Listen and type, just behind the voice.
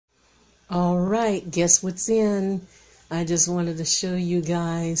All right, guess what's in? I just wanted to show you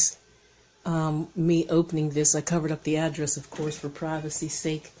guys me opening this. I covered up the address, of course, for privacy's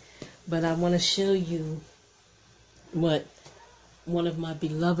sake, but I want to show you what one of my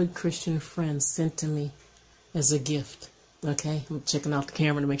beloved Christian friends sent to me as a gift. Okay, I'm checking out the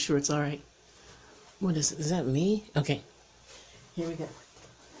camera to make sure it's all right. What is it? Is that me? Okay, here we go.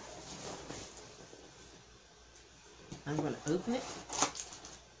 I'm going to open it.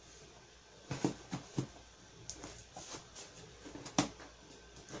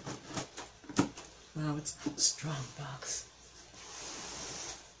 Wow, it's a strong box.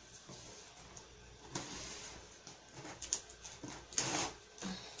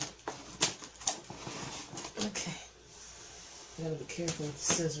 Okay. You gotta be careful with the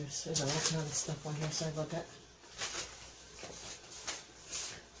scissors. There's all kind of stuff on here. Sorry about that.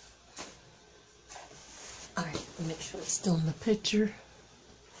 Alright, make sure it's still in the picture.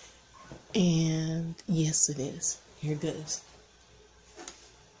 And yes, it is. Here it goes.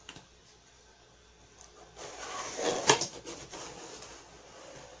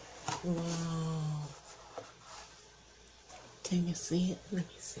 Wow. Can you see it? Let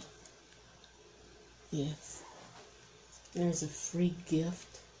me see. Yes. There's a free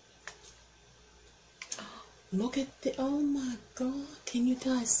gift. Look at the, oh my God. Can you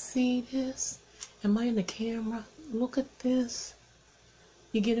guys see this? Am I in the camera? Look at this.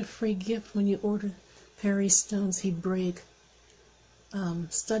 You get a free gift when you order Perry Stone's Hebraic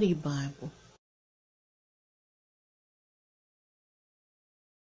Study Bible.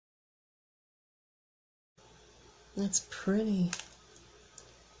 That's pretty.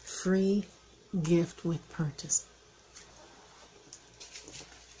 Free gift with purchase.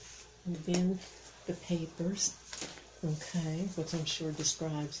 And then the papers, okay, which I'm sure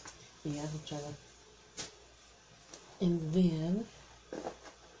describes, yeah, I'm trying to, and then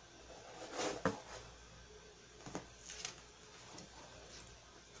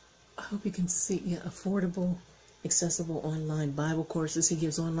I hope you can see, yeah, affordable, accessible online Bible courses. He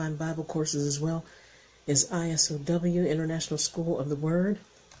gives online Bible courses as well as ISOW, International School of the Word.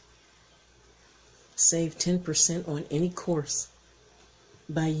 Save 10% on any course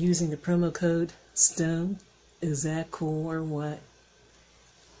by using the promo code STONE. Is that cool or what?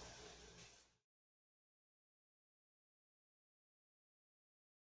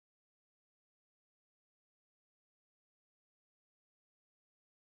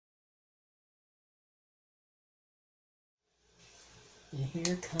 And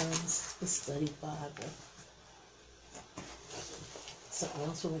here comes the study Bible. Something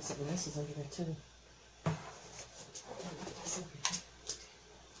else will make something else is under there too.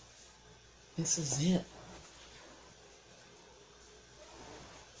 This is it.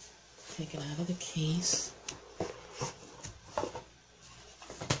 Take it out of the case.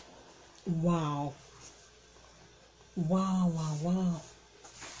 Wow. Wow, wow, wow.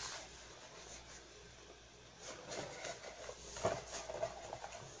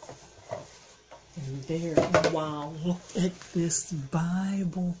 And there, wow, look at this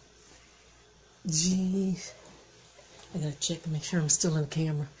Bible. Jeez. I gotta check to make sure I'm still in the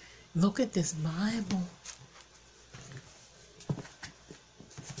camera. Look at this Bible.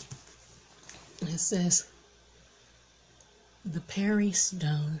 It says, the Perry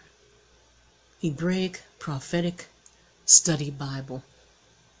Stone Hebraic Prophetic Study Bible.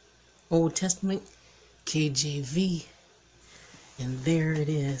 Old Testament, KJV. And there it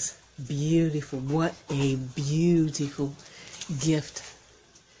is. Beautiful. What a beautiful gift.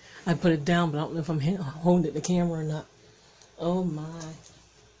 I put it down, but I don't know if I'm holding it the camera or not. Oh my.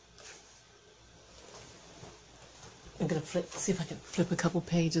 I'm going to see if I can flip a couple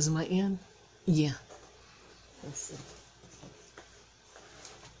pages. Am I in? Yeah. Let's see.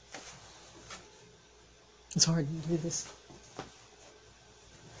 It's hard to do this.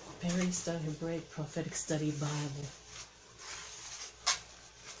 Perry Stone Hebraic Prophetic Study Bible.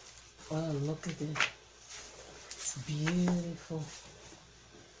 Oh, look at this. It's beautiful.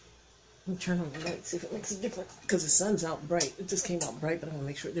 I'm turning on the light, see if it makes a difference. Because the sun's out bright. It just came out bright, but I'm going to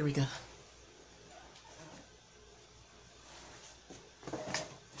make sure. There we go.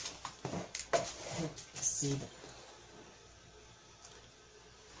 Let's see.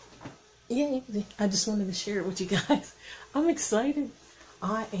 Yeah, I just wanted to share it with you guys. I'm excited.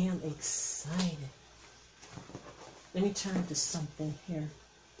 I am excited. Let me turn to something here.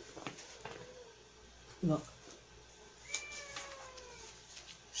 Look.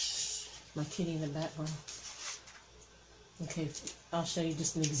 My kitty in the background. Okay, I'll show you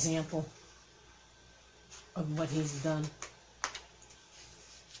just an example of what he's done.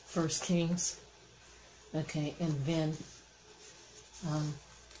 1 Kings. Okay, and then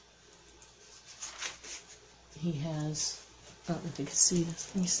he has, I don't know if you can see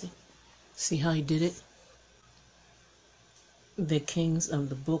this. Let me see. See how he did it? The kings of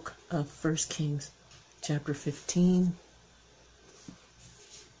the book of 1 Kings, chapter 15.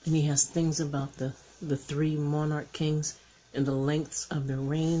 And he has things about the three monarch kings and the lengths of their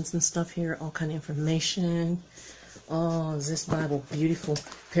reigns and stuff here. All kind of information. Oh, is this Bible beautiful?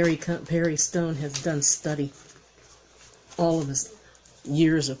 Perry Stone has done study. All of his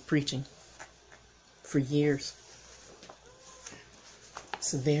years of preaching. For years.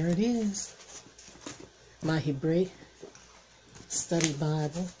 So there it is. My Hebraic Study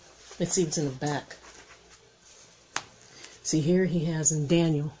Bible. Let's see what's in the back. See here he has in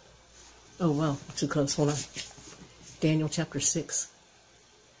Daniel. Oh, well, too close. Hold on. Daniel chapter 6.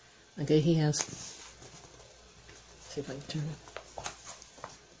 Okay, he has. See if I can turn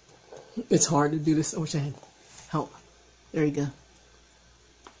it. It's hard to do this. I wish I had help. There you go.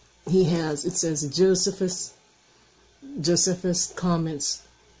 He has, it says, Josephus comments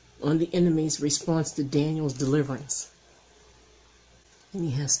on the enemy's response to Daniel's deliverance. And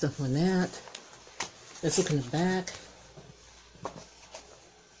he has stuff on that. Let's look in the back.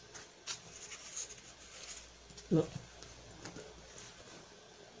 Look.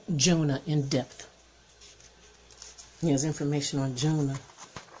 Jonah in depth. He has information on Jonah.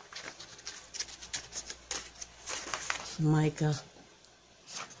 Micah.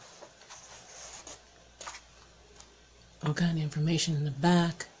 All kind of information in the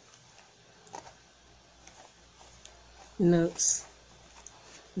back. Notes.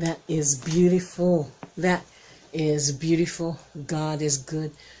 That is beautiful. That is beautiful. God is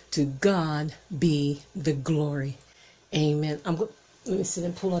good. To God be the glory. Amen. Let me see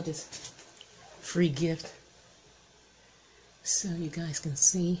them pull out this free gift so you guys can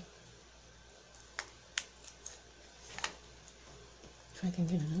see. If I can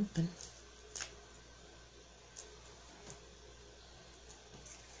get it open.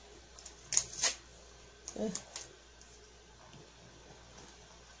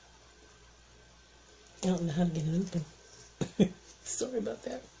 I don't know how to get it open. Sorry about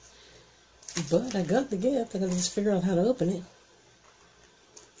that. But I got the gift. I gotta just figure out how to open it.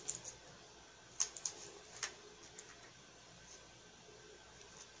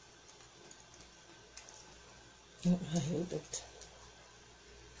 I don't know how to open it.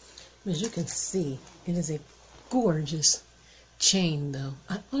 As you can see, it is a gorgeous chain, though.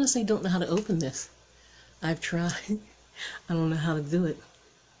 I honestly don't know how to open this. I've tried. I don't know how to do it.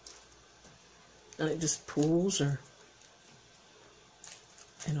 And it just pulls, or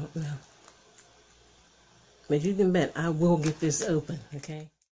I don't know. But you can bet I will get this open, okay?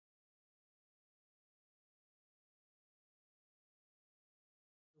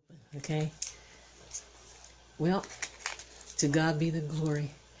 Okay? Well, to God be the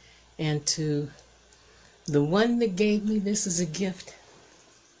glory. And to the one that gave me this as a gift,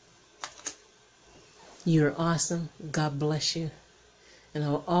 you're awesome. God bless you. And I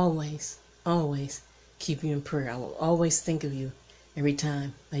will always, always keep you in prayer. I will always think of you every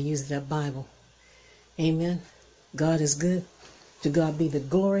time I use that Bible. Amen. God is good. To God be the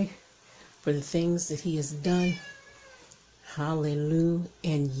glory for the things that he has done. Hallelujah.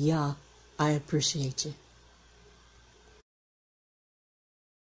 And Yah, I appreciate you.